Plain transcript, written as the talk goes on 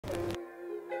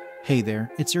Hey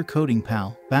there, it's your coding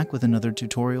pal, back with another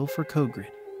tutorial for CodeGrid.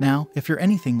 Now, if you're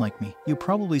anything like me, you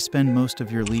probably spend most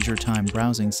of your leisure time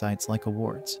browsing sites like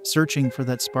awards, searching for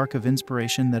that spark of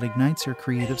inspiration that ignites your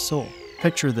creative soul.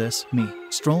 Picture this, me,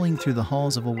 strolling through the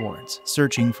halls of awards,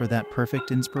 searching for that perfect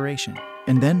inspiration.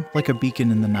 And then, like a beacon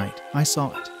in the night, I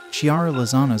saw it. Chiara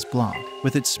Lozano's blog,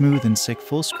 with its smooth and sick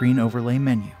full-screen overlay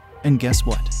menu. And guess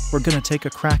what? We're gonna take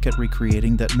a crack at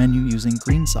recreating that menu using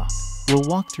GSAP. We'll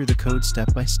walk through the code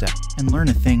step by step and learn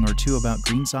a thing or two about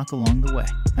GSAP along the way.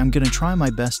 I'm gonna try my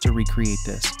best to recreate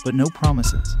this, but no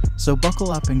promises. So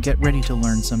buckle up and get ready to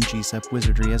learn some GSAP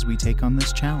wizardry as we take on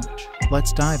this challenge.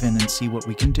 Let's dive in and see what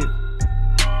we can do.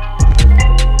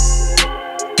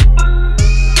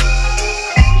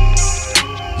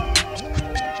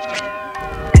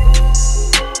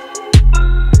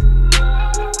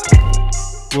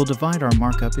 We'll divide our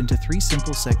markup into 3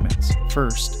 simple segments.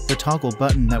 First, the toggle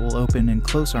button that will open and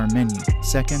close our menu.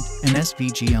 Second, an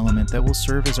SVG element that will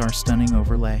serve as our stunning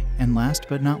overlay. And last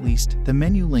but not least, the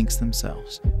menu links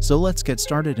themselves. So let's get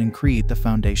started and create the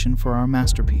foundation for our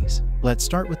masterpiece. Let's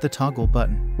start with the toggle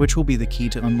button, which will be the key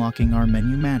to unlocking our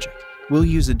menu magic. We'll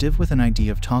use a div with an ID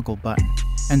of toggle button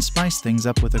and spice things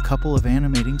up with a couple of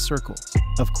animating circles.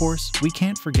 Of course, we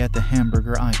can't forget the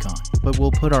hamburger icon, but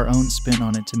we'll put our own spin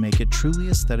on it to make it truly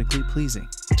aesthetically pleasing.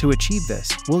 To achieve this,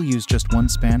 we'll use just one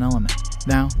span element.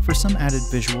 Now, for some added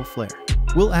visual flair,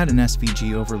 we'll add an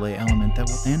SVG overlay element that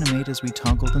will animate as we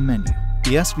toggle the menu.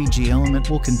 The SVG element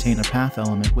will contain a path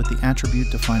element with the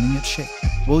attribute defining its shape.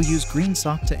 We'll use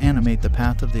GSAP to animate the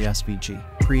path of the SVG,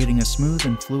 creating a smooth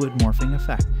and fluid morphing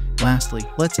effect. Lastly,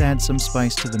 let's add some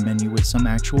spice to the menu with some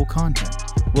actual content.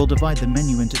 We'll divide the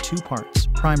menu into 2 parts,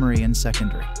 primary and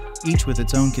secondary, each with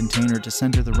its own container to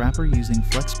center the wrapper using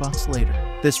Flexbox later.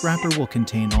 This wrapper will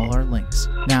contain all our links.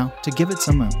 Now, to give it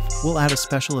some oomph, we'll add a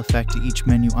special effect to each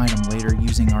menu item later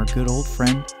using our good old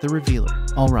friend, the revealer.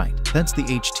 Alright, that's the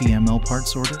HTML part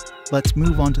sorted. Let's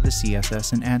move on to the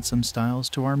CSS and add some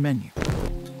styles to our menu.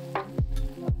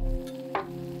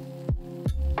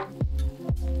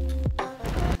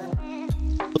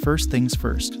 First things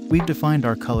first, we've defined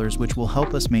our colors, which will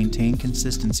help us maintain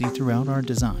consistency throughout our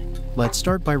design. Let's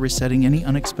start by resetting any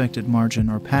unexpected margin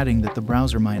or padding that the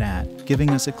browser might add, giving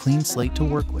us a clean slate to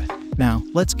work with. Now,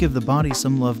 let's give the body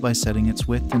some love by setting its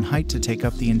width and height to take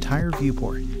up the entire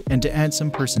viewport. And to add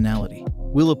some personality,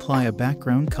 we'll apply a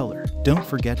background color. Don't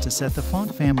forget to set the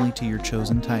font family to your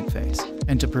chosen typeface.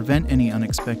 And to prevent any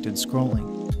unexpected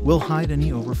scrolling, we'll hide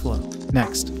any overflow.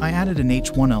 Next, I added an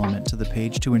H1 element to the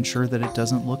page to ensure that it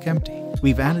doesn't look empty.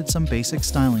 We've added some basic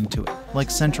styling to it, like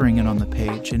centering it on the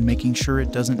page and making sure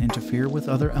it doesn't interfere with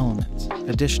other elements.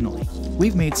 Additionally,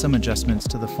 we've made some adjustments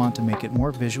to the font to make it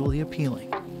more visually appealing.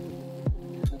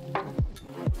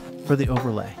 For the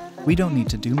overlay, we don't need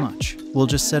to do much. We'll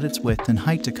just set its width and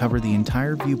height to cover the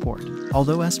entire viewport.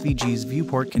 Although SVG's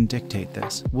viewport can dictate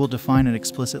this, we'll define it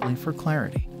explicitly for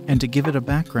clarity. And to give it a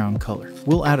background color,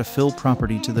 we'll add a fill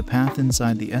property to the path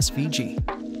inside the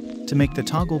SVG to make the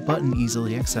toggle button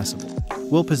easily accessible.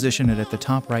 We'll position it at the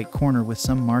top right corner with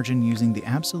some margin using the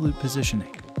absolute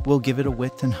positioning. We'll give it a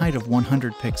width and height of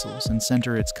 100 pixels and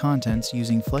center its contents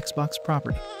using Flexbox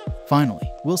property.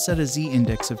 Finally, we'll set a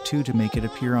z-index of 2 to make it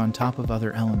appear on top of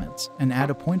other elements and add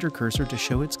a pointer cursor to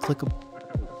show it's clickable.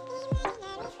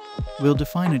 We'll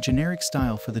define a generic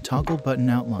style for the toggle button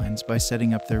outlines by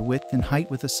setting up their width and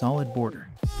height with a solid border.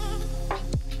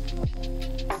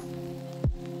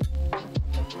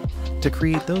 To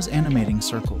create those animating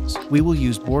circles, we will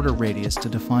use border radius to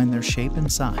define their shape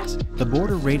and size. The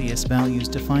border radius values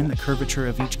define the curvature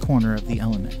of each corner of the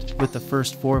element, with the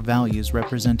first 4 values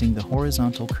representing the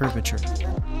horizontal curvature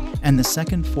and the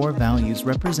second 4 values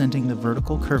representing the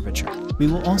vertical curvature. We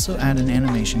will also add an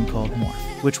animation called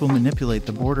morph, which will manipulate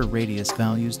the border radius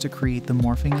values to create the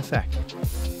morphing effect.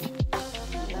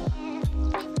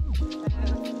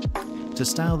 To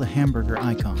style the hamburger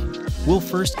icon, we'll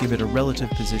first give it a relative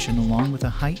position along with a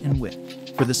height and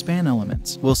width. For the span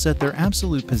elements, we'll set their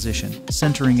absolute position,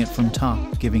 centering it from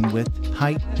top, giving width,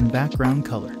 height, and background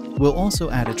color. We'll also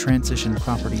add a transition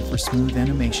property for smooth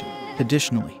animation.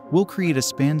 Additionally, we'll create a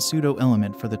span pseudo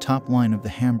element for the top line of the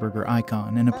hamburger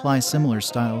icon and apply similar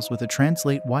styles with a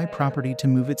translate Y property to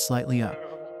move it slightly up.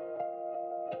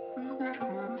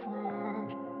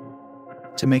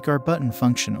 To make our button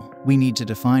functional, we need to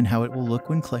define how it will look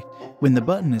when clicked. When the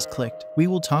button is clicked, we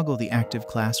will toggle the active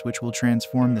class, which will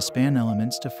transform the span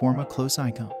elements to form a close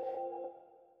icon.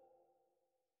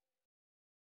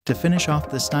 To finish off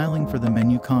the styling for the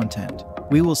menu content,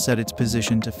 we will set its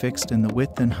position to fixed and the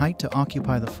width and height to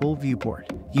occupy the full viewport.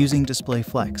 Using Display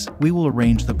Flex, we will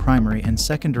arrange the primary and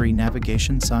secondary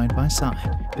navigation side by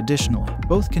side. Additionally,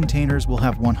 both containers will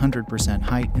have 100%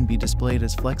 height and be displayed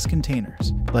as flex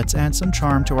containers. Let's add some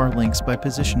charm to our links by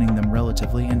positioning them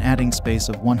relatively and adding space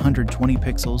of 120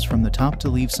 pixels from the top to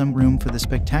leave some room for the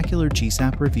spectacular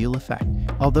GSAP reveal effect.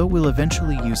 Although we'll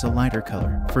eventually use a lighter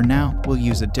color, for now, we'll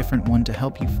use a different one to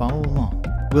help you follow along.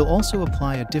 We'll also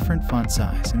apply a different font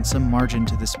size and some margin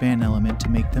to the span element to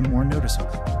make them more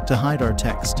noticeable. To hide our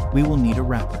text, we will need a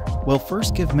wrapper. We'll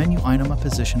first give menu item a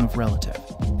position of relative,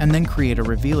 and then create a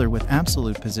revealer with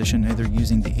absolute position either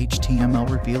using the HTML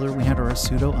revealer we had or a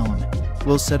pseudo element.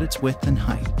 We'll set its width and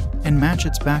height, and match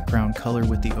its background color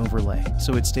with the overlay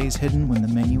so it stays hidden when the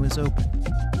menu is open.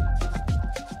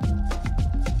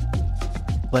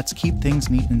 Let's keep things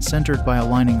neat and centered by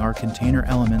aligning our container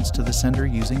elements to the center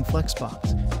using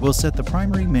Flexbox. We'll set the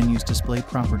primary menu's display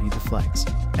property to flex,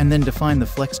 and then define the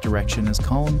flex direction as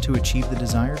column to achieve the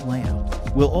desired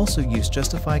layout. We'll also use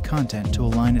Justify Content to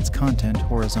align its content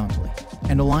horizontally,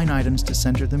 and align items to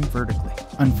center them vertically.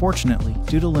 Unfortunately,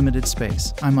 due to limited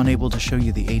space, I'm unable to show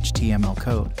you the HTML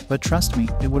code, but trust me,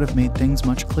 it would have made things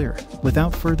much clearer.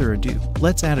 Without further ado,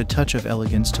 let's add a touch of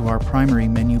elegance to our primary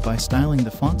menu by styling the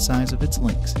font size of its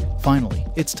links. Finally,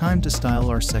 it's time to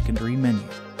style our secondary menu.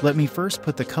 Let me first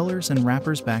put the colors and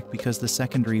wrappers back because the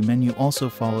secondary menu also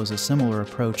follows a similar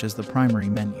approach as the primary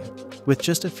menu, with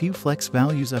just a few flex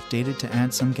values updated to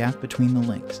add some gap between the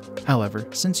links. However,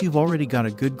 since you've already got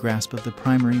a good grasp of the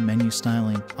primary menu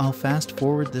styling, I'll fast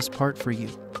forward this part for you.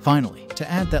 Finally, to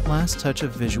add that last touch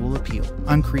of visual appeal,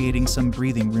 I'm creating some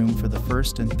breathing room for the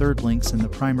first and third links in the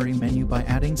primary menu by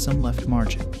adding some left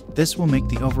margin. This will make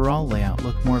the overall layout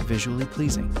look more visually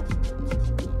pleasing.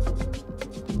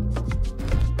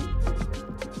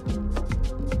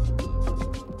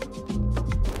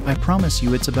 I promise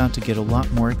you it's about to get a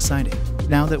lot more exciting.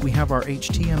 Now that we have our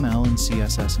HTML and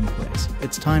CSS in place,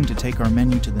 it's time to take our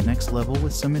menu to the next level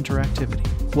with some interactivity.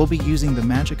 We'll be using the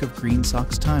magic of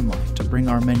GreenSock's timeline to bring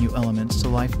our menu elements to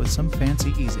life with some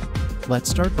fancy easing. Let's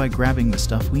start by grabbing the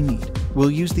stuff we need.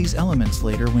 We'll use these elements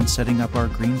later when setting up our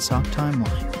GreenSock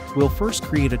timeline. We'll first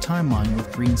create a timeline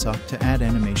with GreenSock to add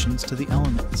animations to the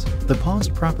elements. The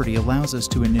paused property allows us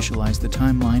to initialize the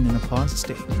timeline in a paused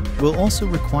state. We'll also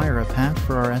require a path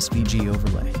for our SVG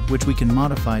overlay, which we can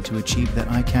modify to achieve that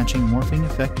eye-catching morphing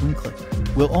effect when clicked.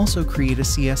 We'll also create a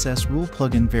CSS rule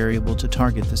plugin variable to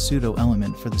target the pseudo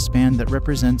element for the span that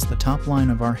represents the top line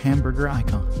of our hamburger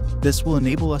icon. This will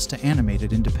enable us to animate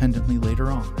it independently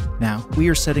later on. Now, we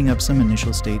are setting up some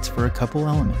initial states for a couple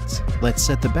elements. Let's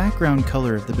set the background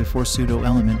color of the before pseudo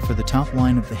element for the top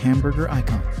line of the hamburger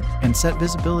icon, and set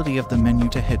visibility of the menu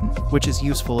to hidden, which is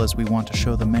useful as we want to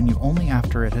show the menu only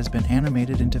after it has been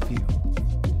animated into view.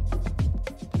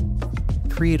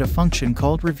 Create a function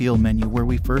called reveal menu where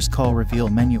we first call reveal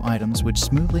menu items, which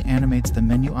smoothly animates the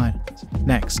menu items.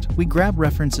 Next, we grab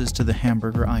references to the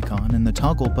hamburger icon and the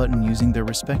toggle button using their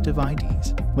respective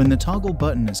IDs. When the toggle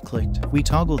button is clicked, we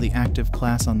toggle the active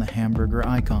class on the hamburger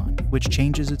icon, which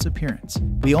changes its appearance.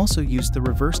 We also use the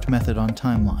reversed method on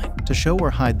timeline to show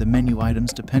or hide the menu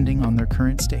items depending on their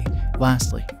current state.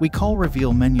 Lastly, we call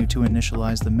reveal menu to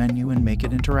initialize the menu and make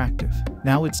it interactive.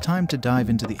 Now it's time to dive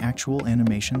into the actual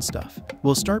animation stuff.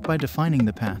 We'll start by defining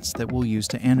the paths that we'll use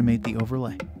to animate the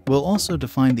overlay. We'll also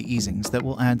define the easings that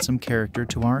will add some character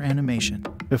to our animation.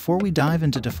 Before we dive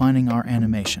into defining our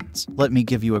animations, let me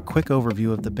give you a quick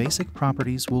overview of the basic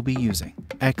properties we'll be using.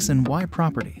 X and Y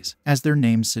properties, as their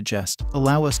names suggest,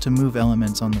 allow us to move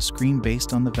elements on the screen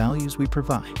based on the values we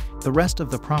provide. The rest of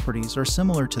the properties are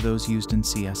similar to those used in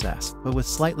CSS, but with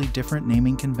slightly different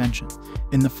naming conventions.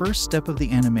 In the first step of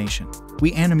the animation,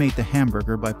 we animate the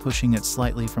hamburger by pushing it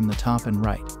slightly from the top and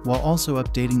right, while also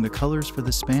updating the colors for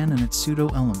the span and its pseudo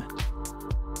element.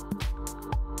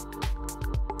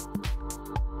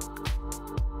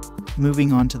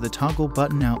 Moving on to the toggle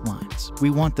button outlines,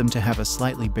 we want them to have a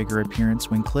slightly bigger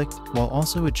appearance when clicked, while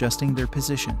also adjusting their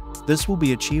position. This will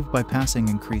be achieved by passing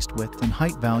increased width and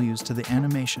height values to the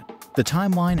animation. The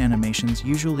timeline animations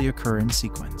usually occur in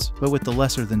sequence, but with the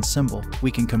lesser than symbol, we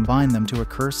can combine them to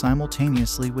occur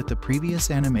simultaneously with the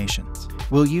previous animations.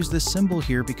 We'll use this symbol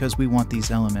here because we want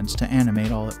these elements to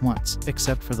animate all at once,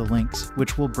 except for the links,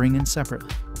 which we'll bring in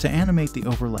separately. To animate the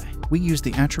overlay, we use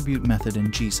the attribute method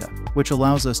in GSAP, which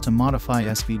allows us to modify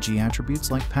SVG attributes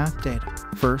like path data.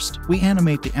 First, we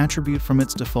animate the attribute from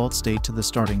its default state to the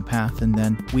starting path, and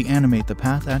then we animate the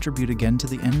path attribute again to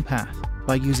the end path.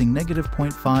 By using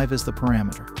 -0.5 as the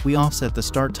parameter, we offset the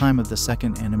start time of the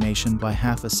second animation by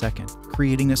 ½ a second,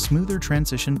 creating a smoother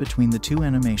transition between the two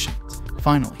animations.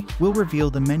 Finally, we'll reveal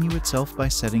the menu itself by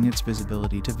setting its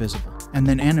visibility to visible, and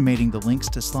then animating the links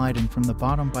to slide in from the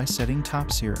bottom by setting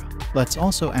top 0. Let's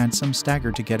also add some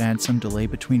stagger to add some delay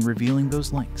between revealing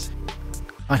those links.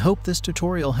 I hope this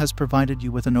tutorial has provided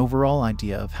you with an overall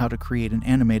idea of how to create an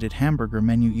animated hamburger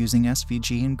menu using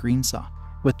SVG and GSAP.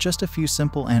 With just a few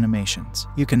simple animations,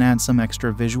 you can add some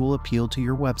extra visual appeal to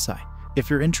your website. If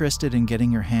you're interested in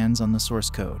getting your hands on the source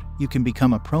code, you can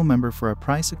become a pro member for a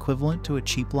price equivalent to a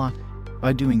cheap lot.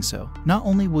 By doing so, not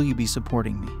only will you be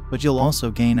supporting me, but you'll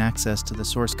also gain access to the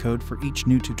source code for each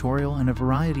new tutorial and a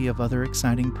variety of other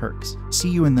exciting perks. See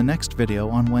you in the next video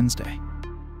on Wednesday.